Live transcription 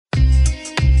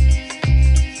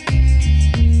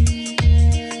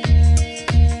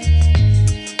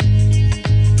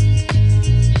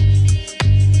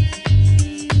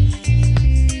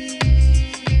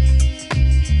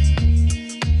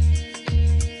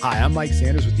Hi, I'm Mike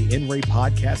Sanders with the NRA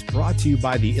Podcast, brought to you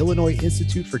by the Illinois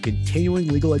Institute for Continuing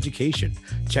Legal Education.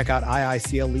 Check out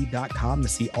IICLE.com to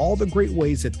see all the great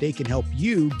ways that they can help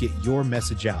you get your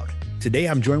message out. Today,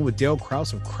 I'm joined with Dale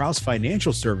Kraus of Kraus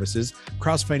Financial Services.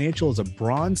 Kraus Financial is a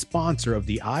bronze sponsor of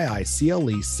the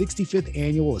IICLE 65th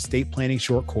Annual Estate Planning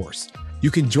Short Course.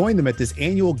 You can join them at this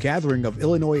annual gathering of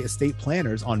Illinois estate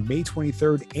planners on May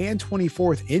 23rd and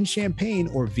 24th in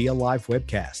Champaign or via live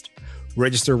webcast.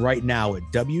 Register right now at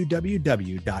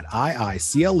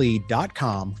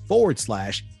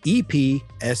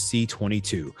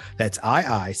www.iicle.com/EPSC22. That's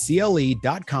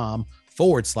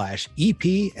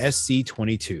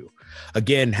iicle.com/EPSC22.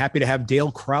 Again, happy to have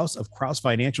Dale Kraus of Kraus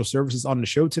Financial Services on the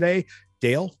show today.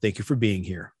 Dale, thank you for being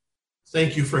here.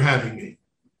 Thank you for having me.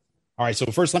 All right. So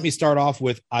first, let me start off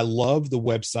with, I love the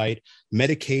website,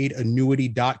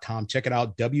 MedicaidAnnuity.com. Check it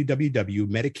out,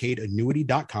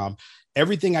 www.MedicaidAnnuity.com.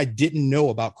 Everything I didn't know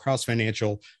about Kraus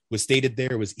Financial was stated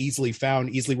there. It was easily found,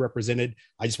 easily represented.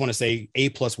 I just want to say A+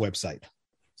 website.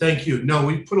 Thank you. No,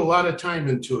 we put a lot of time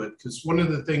into it because one of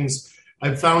the things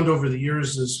I've found over the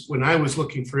years is when I was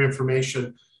looking for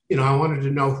information, I wanted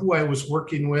to know who I was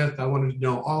working with. I wanted to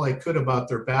know all I could about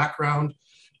their background.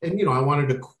 And, I wanted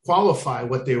to qualify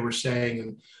what they were saying.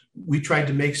 And we tried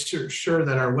to make sure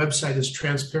that our website is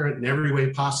transparent in every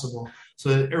way possible so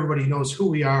that everybody knows who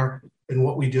we are and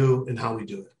what we do and how we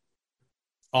do it.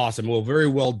 Awesome. Well, very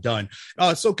well done.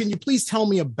 So can you please tell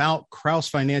me about Kraus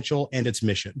Financial and its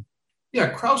mission? Yeah,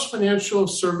 Kraus Financial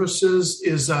Services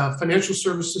is a financial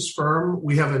services firm.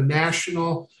 We have a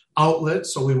national outlet,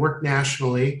 so we work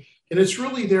nationally. And it's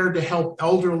really there to help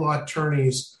elder law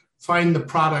attorneys find the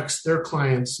products their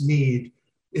clients need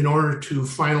in order to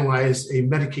finalize a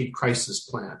Medicaid crisis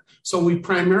plan. So we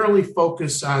primarily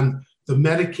focus on the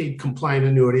Medicaid compliant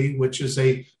annuity, which is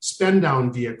a spend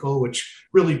down vehicle, which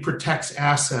really protects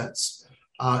assets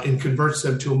and converts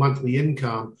them to a monthly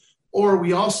income. Or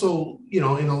we also, in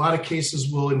a lot of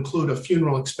cases, will include a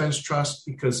funeral expense trust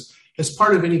because as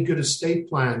part of any good estate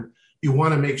plan, you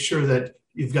want to make sure that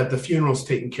you've got the funerals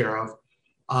taken care of.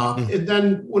 And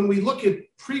then when we look at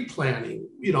pre-planning,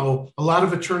 a lot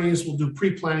of attorneys will do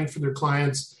pre-planning for their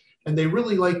clients, and they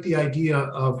really like the idea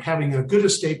of having a good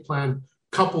estate plan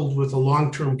coupled with a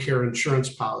long-term care insurance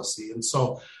policy. And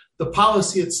so the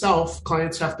policy itself,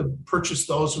 clients have to purchase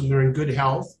those when they're in good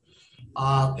health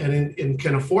and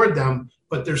can afford them,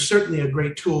 but there's certainly a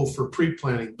great tool for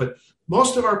pre-planning. But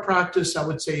most of our practice, I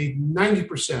would say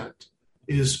 90%,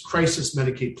 is crisis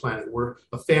Medicaid planning, where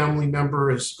a family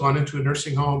member has gone into a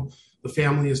nursing home. The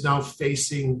family is now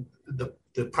facing the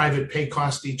private pay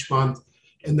cost each month,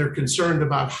 and they're concerned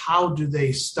about how do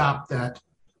they stop that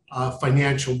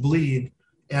financial bleed,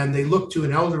 and they look to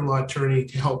an elder law attorney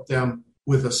to help them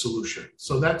with a solution.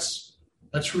 So that's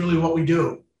really what we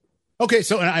do. Okay,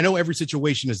 so I know every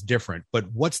situation is different,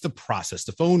 but what's the process?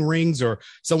 The phone rings or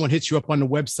someone hits you up on the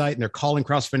website and they're calling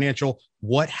Kraus Financial.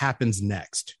 What happens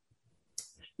next?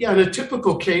 Yeah, in a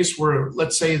typical case where,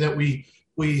 let's say that we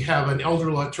have an elder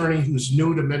law attorney who's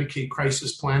new to Medicaid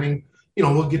crisis planning,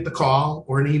 we'll get the call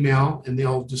or an email and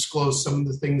they'll disclose some of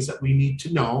the things that we need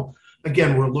to know.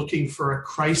 Again, we're looking for a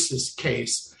crisis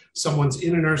case. Someone's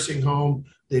in a nursing home,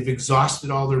 they've exhausted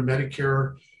all their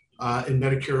Medicare and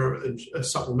Medicare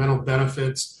supplemental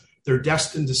benefits. They're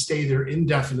destined to stay there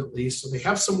indefinitely, so they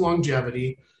have some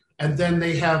longevity, and then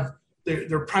they're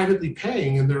privately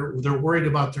paying and they're worried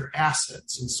about their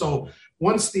assets. And so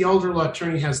once the elder law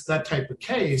attorney has that type of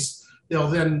case, they'll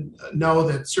then know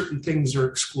that certain things are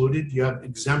excluded. You have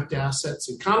exempt assets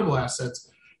and countable assets.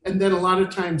 And then a lot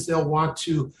of times they'll want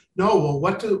to know, well,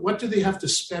 what do they have to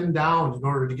spend down in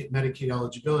order to get Medicaid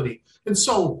eligibility? And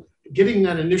so getting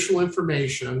that initial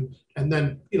information and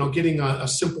then, getting a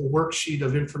simple worksheet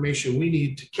of information we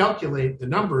need to calculate the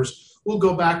numbers, we'll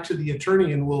go back to the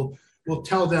attorney and we'll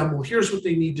tell them, well, here's what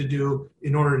they need to do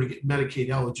in order to get Medicaid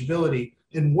eligibility.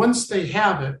 And once they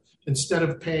have it, instead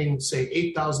of paying, say,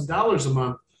 $8,000 a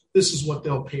month, this is what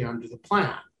they'll pay under the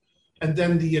plan. And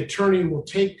then the attorney will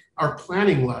take our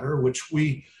planning letter, which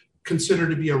we consider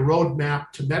to be a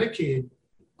roadmap to Medicaid,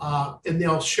 and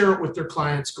they'll share it with their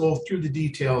clients, go through the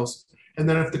details. And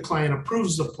then if the client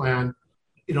approves the plan,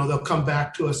 they'll come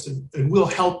back to us and we'll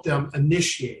help them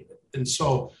initiate it. And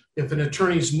so if an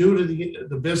attorney's new to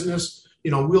the business,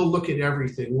 we'll look at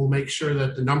everything. We'll make sure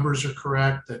that the numbers are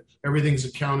correct, that everything's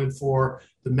accounted for,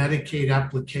 the Medicaid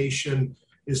application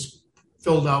is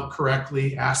filled out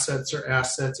correctly, assets are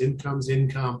assets, income's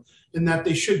income, and that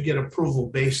they should get approval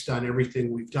based on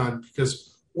everything we've done,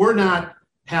 because we're not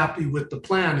happy with the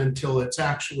plan until it's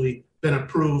actually been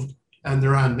approved and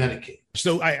they're on Medicaid.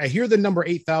 So I hear the number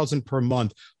 8,000 per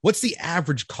month. What's the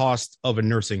average cost of a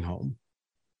nursing home?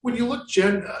 When you look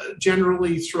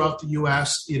generally throughout the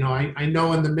U.S., I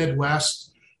know in the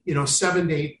Midwest, 7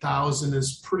 to 8,000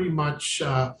 is pretty much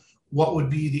what would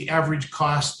be the average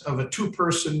cost of a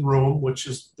two-person room, which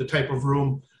is the type of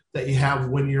room that you have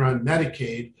when you're on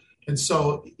Medicaid. And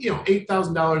so,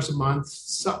 $8,000 a month,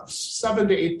 7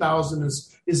 to 8,000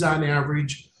 is on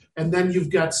average. And then you've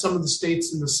got some of the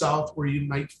states in the South where you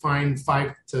might find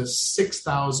 5 to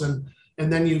 6,000.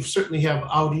 And then you certainly have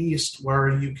out east where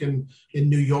you can, in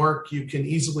New York, you can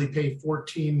easily pay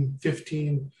 $14,000,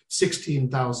 $15,000,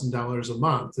 $16,000 a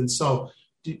month. And so,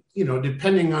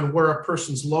 depending on where a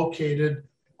person's located,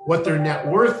 what their net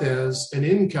worth is and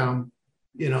income,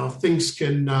 things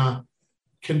can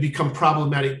become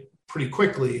problematic pretty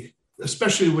quickly,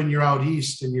 especially when you're out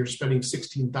east and you're spending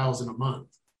 $16,000 a month.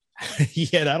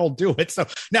 Yeah, that'll do it. So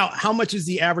now, how much is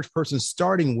the average person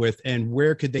starting with, and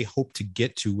where could they hope to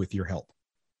get to with your help?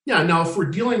 Yeah, now if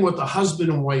we're dealing with a husband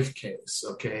and wife case,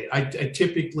 okay, I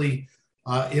typically,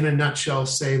 in a nutshell,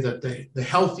 say that the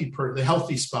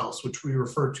healthy spouse, which we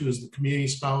refer to as the community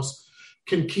spouse,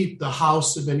 can keep the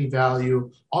house of any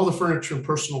value, all the furniture and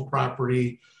personal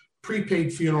property,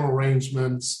 prepaid funeral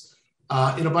arrangements,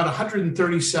 in about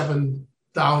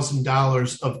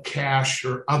 $137,000 of cash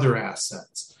or other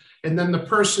assets. And then the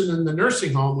person in the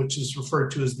nursing home, which is referred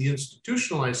to as the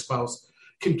institutionalized spouse,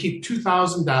 can keep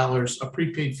 $2,000 a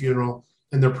prepaid funeral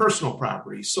and their personal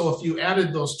property. So if you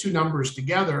added those two numbers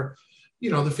together,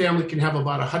 the family can have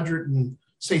about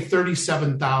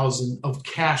 $37,000 of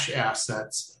cash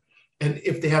assets. And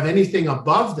if they have anything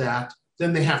above that,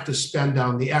 then they have to spend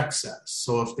down the excess.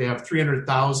 So if they have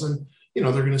 $300,000,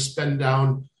 they're going to spend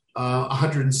down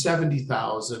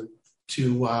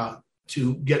 $170,000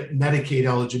 to get Medicaid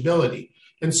eligibility.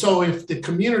 And so if the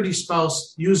community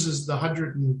spouse uses the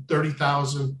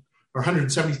 $130,000 or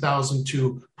 $170,000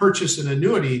 to purchase an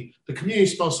annuity, the community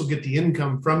spouse will get the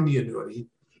income from the annuity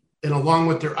and along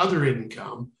with their other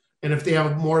income. And if they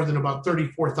have more than about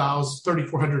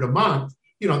 $3,400 a month,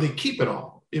 they keep it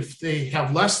all. If they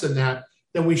have less than that,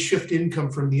 then we shift income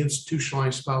from the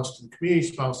institutionalized spouse to the community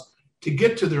spouse to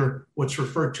get to their what's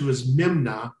referred to as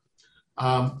MIMNA.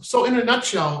 So in a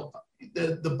nutshell,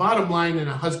 the bottom line in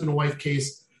a husband and wife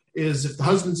case is if the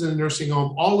husband's in a nursing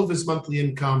home, all of his monthly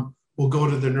income will go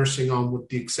to the nursing home with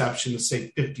the exception of,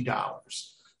 say, $50.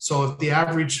 So if the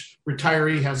average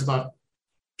retiree has about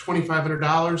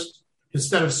 $2,500,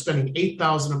 instead of spending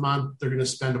 $8,000 a month, they're going to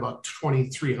spend about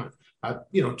 $2,300. I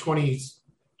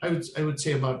would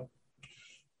say about,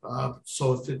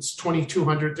 so if it's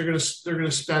 $2,200, they're going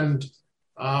to spend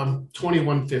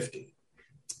 $2,150.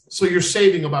 So you're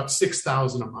saving about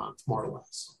 $6,000 a month, more or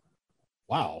less.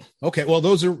 Wow. Okay. Well,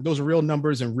 those are real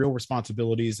numbers and real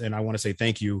responsibilities. And I want to say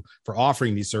thank you for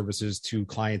offering these services to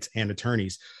clients and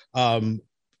attorneys.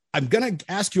 I'm going to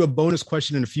ask you a bonus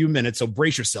question in a few minutes, so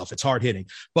brace yourself. It's hard hitting.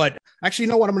 But actually,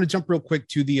 you know what? I'm going to jump real quick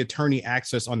to the attorney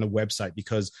access on the website,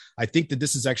 because I think that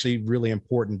this is actually really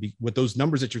important with those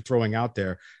numbers that you're throwing out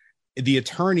there. The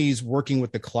attorneys working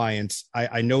with the clients,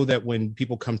 I know that when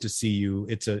people come to see you,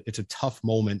 it's a tough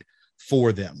moment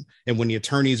for them. And when the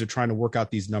attorneys are trying to work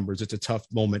out these numbers, it's a tough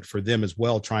moment for them as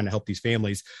well, trying to help these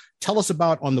families. Tell us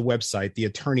about on the website, the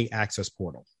Attorney Access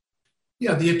Portal.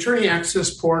 Yeah, the Attorney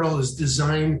Access Portal is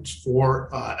designed for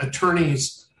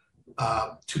attorneys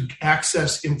to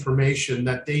access information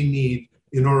that they need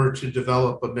in order to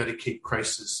develop a Medicaid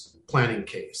crisis planning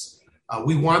case.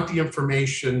 We want the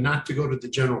information not to go to the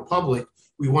general public.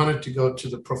 We want it to go to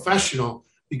the professional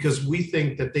because we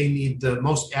think that they need the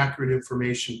most accurate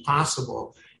information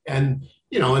possible. And,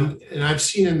 and I've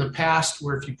seen in the past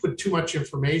where if you put too much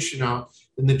information out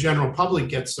and the general public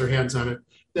gets their hands on it,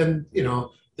 then,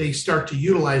 they start to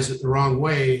utilize it the wrong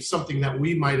way. Something that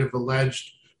we might have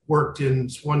alleged worked in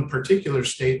one particular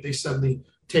state, they suddenly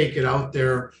take it out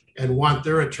there and want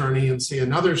their attorney in, say,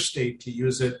 another state to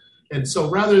use it. And so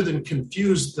rather than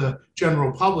confuse the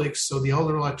general public, so the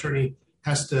elder law attorney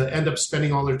has to end up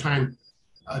spending all their time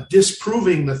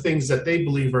disproving the things that they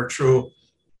believe are true,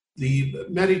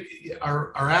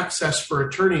 our access for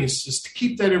attorneys is to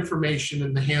keep that information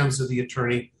in the hands of the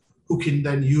attorney who can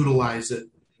then utilize it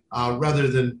rather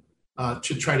than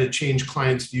to try to change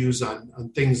clients' views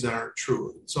on things that aren't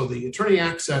true. So the attorney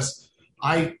access,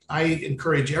 I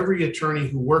encourage every attorney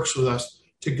who works with us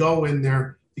to go in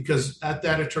there, because at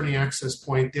that attorney access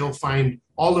point, they'll find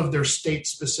all of their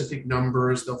state-specific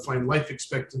numbers. They'll find life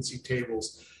expectancy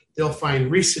tables. They'll find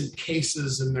recent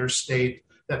cases in their state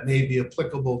that may be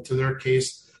applicable to their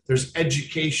case. There's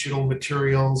educational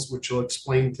materials, which will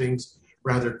explain things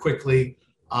rather quickly.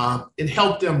 and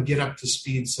help them get up to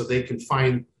speed so they can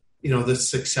find, the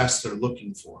success they're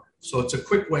looking for. So it's a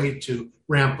quick way to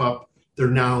ramp up their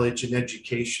knowledge and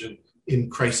education in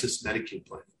crisis Medicaid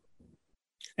planning.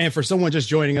 And for someone just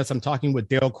joining us, I'm talking with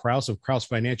Dale Kraus of Kraus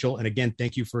Financial. And again,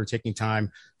 thank you for taking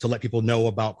time to let people know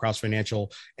about Kraus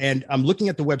Financial. And I'm looking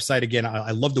at the website again.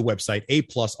 I love the website, A+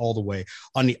 all the way.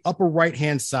 On the upper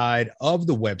right-hand side of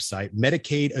the website,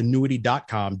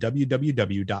 MedicaidAnnuity.com,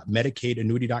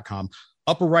 www.MedicaidAnnuity.com.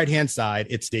 Upper right-hand side,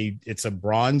 it's a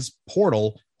bronze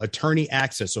portal, attorney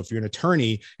access. So if you're an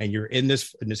attorney and you're in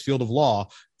this field of law,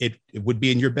 it would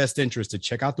be in your best interest to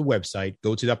check out the website,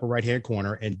 go to the upper right-hand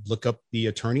corner and look up the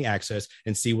attorney access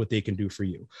and see what they can do for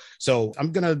you. So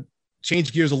I'm going to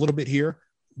change gears a little bit here.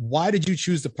 Why did you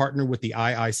choose to partner with the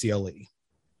IICLE?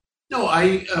 No,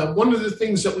 one of the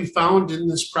things that we found in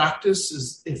this practice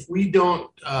is if we don't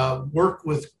work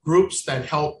with groups that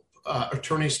help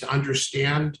attorneys to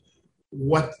understand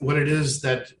what it is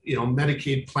that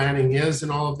Medicaid planning is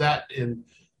and all of that, and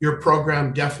your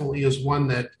program definitely is one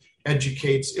that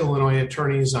educates Illinois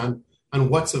attorneys on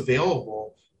what's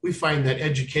available. We find that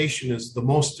education is the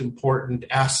most important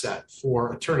asset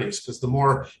for attorneys, because the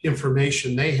more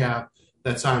information they have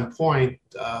that's on point,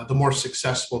 the more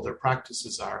successful their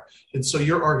practices are. And so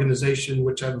your organization,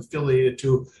 which I'm affiliated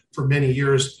to for many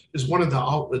years, is one of the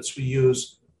outlets we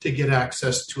use to get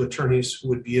access to attorneys who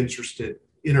would be interested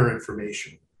in our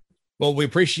information. Well, we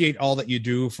appreciate all that you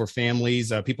do for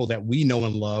families, people that we know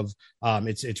and love.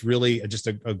 It's really just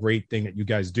a great thing that you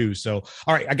guys do. So,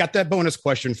 all right, I got that bonus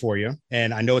question for you,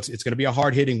 and I know it's going to be a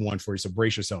hard-hitting one for you, so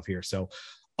brace yourself here. So,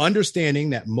 understanding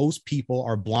that most people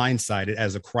are blindsided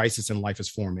as a crisis in life is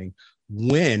forming,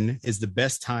 when is the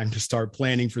best time to start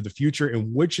planning for the future,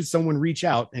 and when should someone reach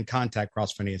out and contact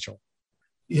Kraus Financial?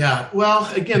 Yeah,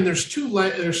 well, again, there's two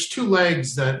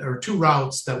legs that, or two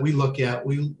routes that we look at.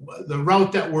 The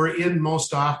route that we're in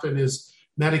most often is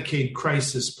Medicaid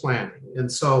crisis planning. And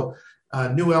so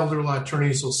new elder law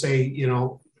attorneys will say,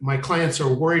 my clients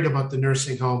are worried about the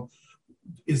nursing home.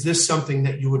 Is this something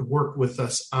that you would work with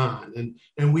us on?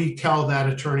 And we tell that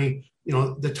attorney,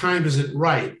 the time isn't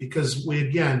right, because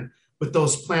with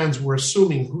those plans, we're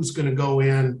assuming who's going to go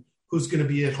in, who's going to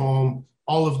be at home,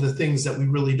 all of the things that we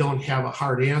really don't have a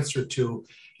hard answer to.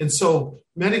 And so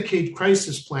Medicaid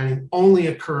crisis planning only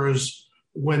occurs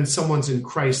when someone's in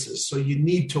crisis. So you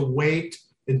need to wait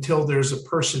until there's a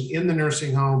person in the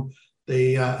nursing home.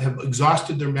 They have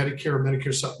exhausted their Medicare or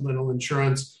Medicare supplemental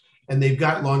insurance, and they've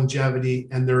got longevity,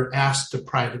 and they're asked to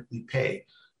privately pay.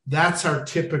 That's our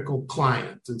typical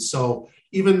client. And so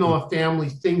even though a family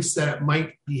thinks that it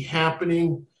might be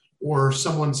happening, or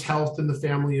someone's health in the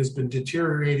family has been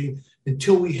deteriorating,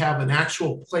 until we have an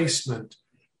actual placement,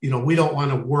 we don't want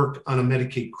to work on a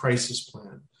Medicaid crisis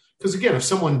plan. Because again, if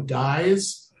someone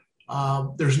dies,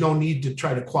 there's no need to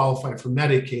try to qualify for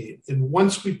Medicaid. And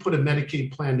once we put a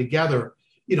Medicaid plan together,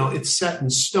 it's set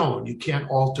in stone. You can't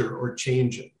alter or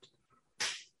change it.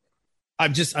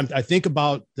 I think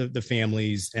about the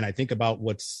families, and I think about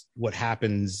what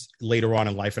happens later on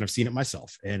in life, and I've seen it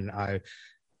myself. And I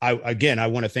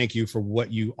want to thank you for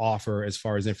what you offer as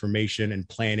far as information and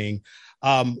planning.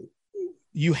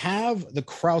 You have the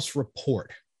Kraus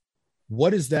Report.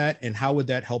 What is that, and how would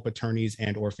that help attorneys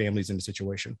and or families in the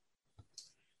situation?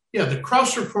 Yeah, the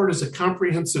Kraus Report is a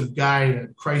comprehensive guide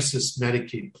on crisis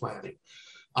Medicaid planning.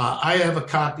 I have a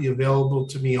copy available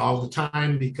to me all the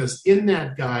time, because in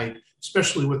that guide,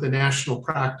 especially with the national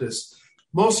practice,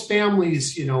 most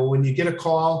families, when you get a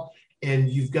call and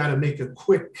you've got to make a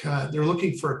quick, they're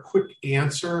looking for a quick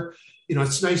answer.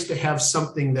 It's nice to have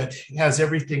something that has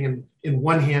everything in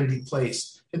one handy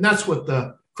place. And that's what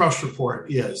the Kraus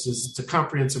Report is it's a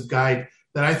comprehensive guide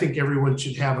that I think everyone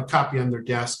should have a copy on their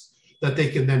desk that they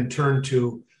can then turn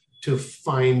to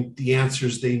find the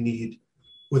answers they need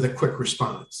with a quick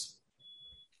response.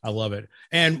 I love it.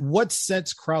 And what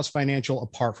sets Kraus Financial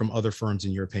apart from other firms,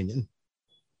 in your opinion?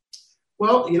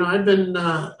 Well, I've been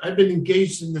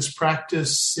engaged in this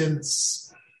practice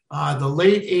since the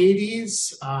late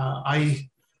 80s. I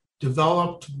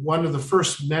developed one of the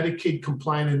first Medicaid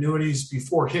compliant annuities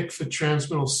before HCFA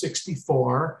Transmittal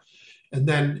 64. And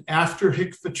then after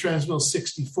HCFA Transmittal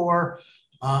 64,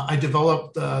 I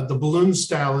developed the balloon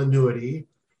style annuity.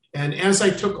 And as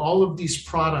I took all of these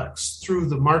products through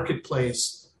the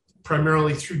marketplace,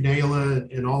 primarily through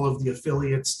NAILA and all of the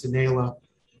affiliates to NAILA,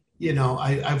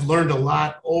 I've learned a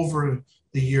lot over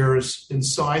the years. And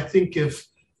so I think if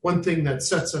one thing that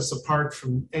sets us apart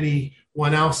from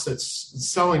anyone else that's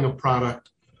selling a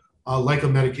product like a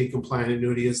Medicaid compliant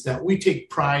annuity is that we take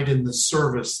pride in the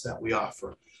service that we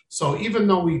offer. So even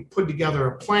though we put together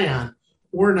a plan,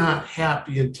 we're not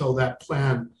happy until that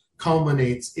plan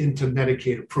culminates into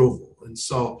Medicaid approval. And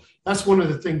so that's one of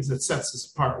the things that sets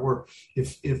us apart, where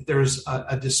if there's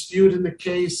a dispute in the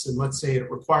case, and let's say it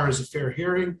requires a fair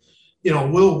hearing,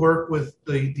 we'll work with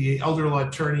the elder law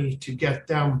attorney to get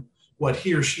them what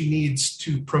he or she needs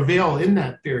to prevail in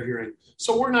that fair hearing.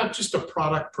 So we're not just a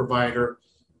product provider.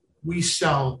 We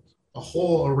sell a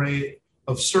whole array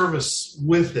of service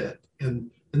with it.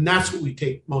 And that's what we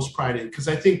take most pride in. Because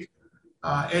I think,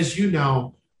 as you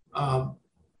know,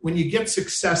 when you get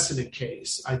success in a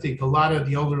case, I think a lot of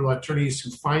the elder law attorneys who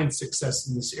find success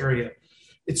in this area,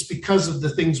 it's because of the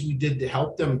things we did to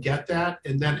help them get that.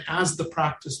 And then as the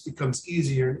practice becomes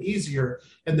easier and easier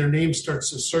and their name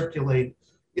starts to circulate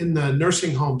in the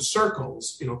nursing home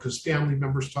circles, because family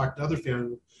members talk to other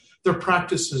family, their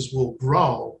practices will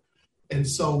grow. And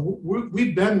so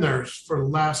we've been there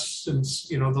since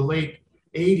the late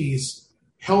 80s,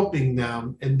 helping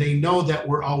them, and they know that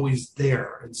we're always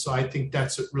there. And so I think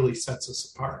that's what really sets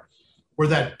us apart. We're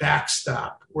that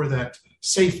backstop, we're that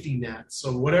safety net.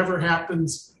 So whatever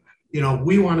happens,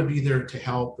 we want to be there to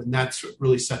help, and that's what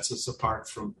really sets us apart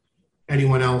from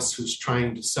anyone else who's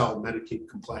trying to sell Medicaid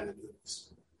compliant annuities.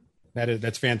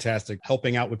 That's fantastic.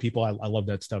 Helping out with people. I love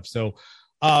that stuff. So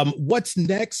what's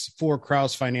next for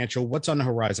Krause Financial? What's on the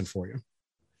horizon for you?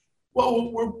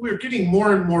 Well, we're getting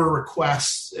more and more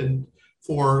requests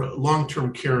for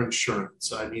long-term care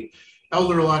insurance. I mean,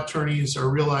 elder law attorneys are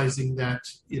realizing that,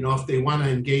 if they want to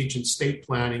engage in estate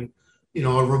planning, a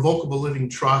revocable living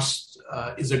trust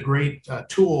is a great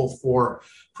tool for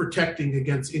protecting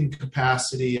against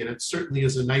incapacity. And it certainly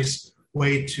is a nice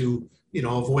way to,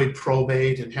 avoid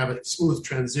probate and have a smooth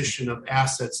transition of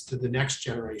assets to the next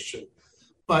generation.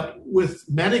 But with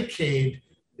Medicaid,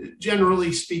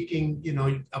 generally speaking,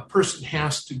 a person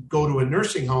has to go to a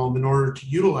nursing home in order to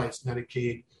utilize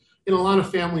Medicaid. And a lot of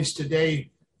families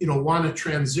today, want to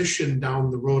transition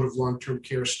down the road of long-term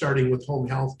care, starting with home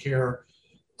health care,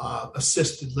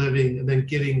 assisted living, and then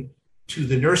getting to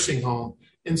the nursing home.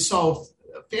 And so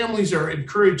families are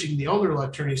encouraging the elder law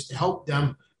attorneys to help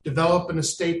them develop an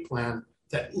estate plan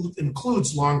that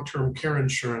includes long-term care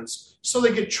insurance so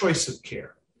they get choice of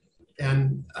care.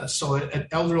 And so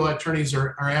elder law attorneys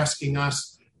are asking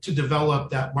us to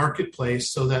develop that marketplace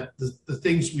so that the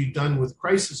things we've done with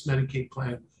crisis Medicaid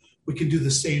plan, we can do the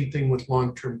same thing with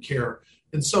long-term care.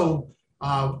 And so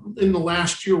in the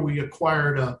last year, we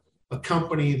acquired a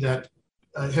company that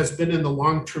has been in the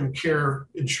long-term care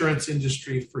insurance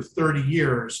industry for 30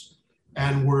 years.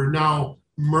 And we're now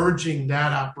merging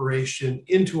that operation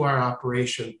into our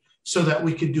operation so that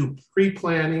we can do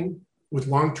pre-planning with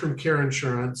long-term care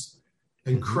insurance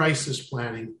and crisis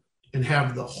planning and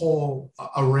have the whole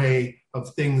array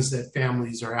of things that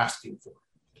families are asking for.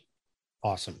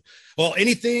 Awesome. Well,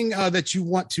 anything that you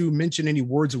want to mention, any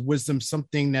words of wisdom,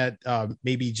 something that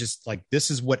maybe just like this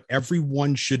is what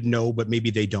everyone should know, but maybe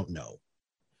they don't know?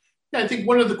 Yeah, I think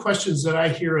one of the questions that I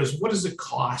hear is, what does it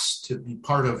cost to be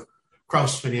part of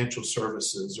Krause Financial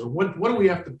Services? Or what do we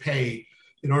have to pay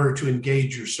in order to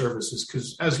engage your services?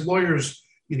 Because as lawyers,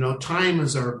 time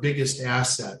is our biggest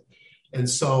asset. And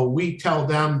so we tell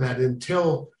them that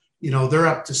until, they're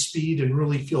up to speed and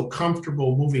really feel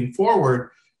comfortable moving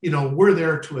forward, we're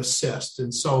there to assist.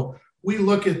 And so we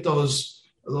look at those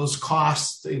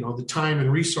costs, the time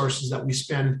and resources that we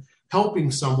spend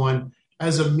helping someone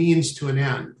as a means to an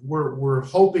end. We're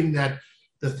hoping that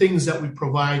the things that we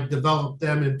provide develop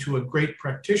them into a great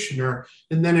practitioner.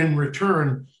 And then in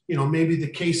return, maybe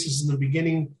the cases in the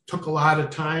beginning took a lot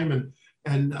of time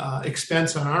and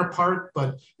expense on our part,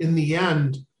 but in the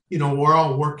end, we're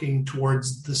all working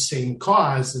towards the same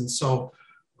cause. And so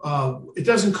it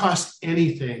doesn't cost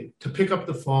anything to pick up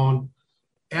the phone,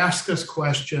 ask us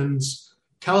questions,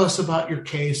 tell us about your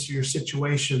case or your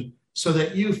situation so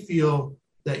that you feel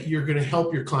that you're going to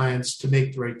help your clients to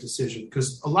make the right decision.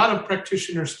 Because a lot of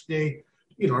practitioners today,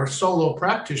 are solo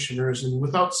practitioners, and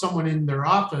without someone in their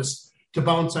office to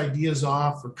bounce ideas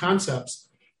off or concepts,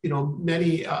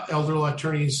 many elder law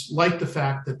attorneys like the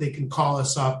fact that they can call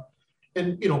us up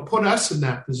and, put us in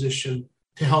that position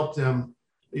to help them,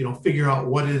 figure out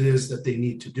what it is that they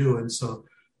need to do. And so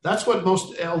that's what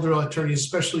most elder law attorneys,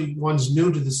 especially ones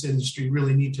new to this industry,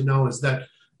 really need to know, is that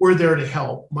we're there to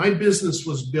help. My business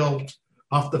was built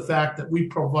off the fact that we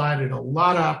provided a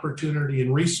lot of opportunity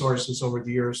and resources over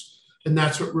the years. And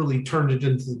that's what really turned it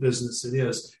into the business it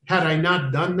is. Had I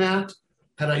not done that,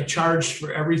 had I charged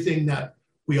for everything that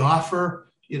we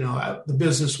offer, the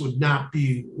business would not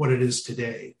be what it is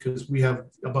today, because we have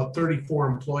about 34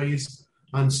 employees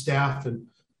on staff. And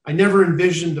I never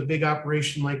envisioned a big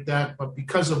operation like that, but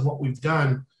because of what we've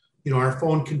done, our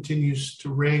phone continues to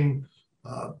ring.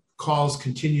 calls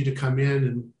continue to come in,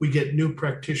 and we get new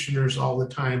practitioners all the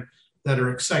time that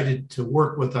are excited to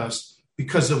work with us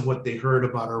because of what they heard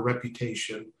about our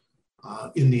reputation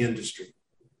in the industry.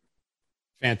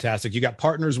 Fantastic. You got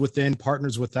partners within,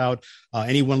 partners without.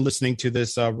 Anyone listening to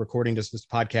this recording, this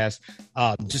podcast,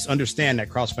 just understand that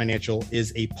Crouse Financial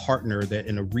is a partner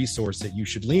and a resource that you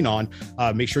should lean on.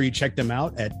 Make sure you check them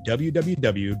out at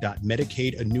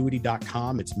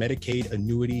www.medicaidannuity.com. It's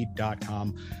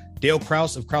medicaidannuity.com. Dale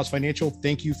Crouse of Crouse Financial,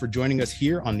 thank you for joining us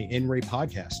here on the NRA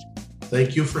podcast.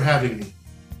 Thank you for having me.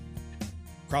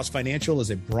 Crouse Financial is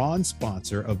a bronze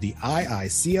sponsor of the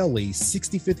IICLE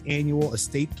 65th Annual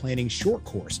Estate Planning Short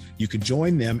Course. You can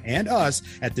join them and us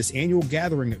at this annual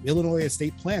gathering of Illinois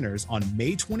estate planners on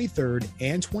May 23rd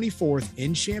and 24th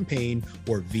in Champaign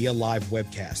or via live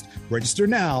webcast. Register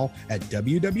now at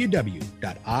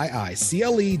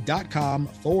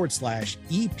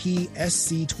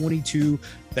www.iicle.com/EPSC22.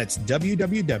 That's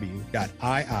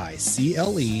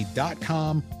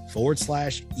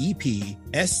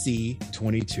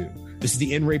www.iicle.com/EPSC22. This is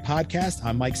the NRA podcast.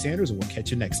 I'm Mike Sanders, and we'll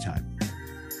catch you next time.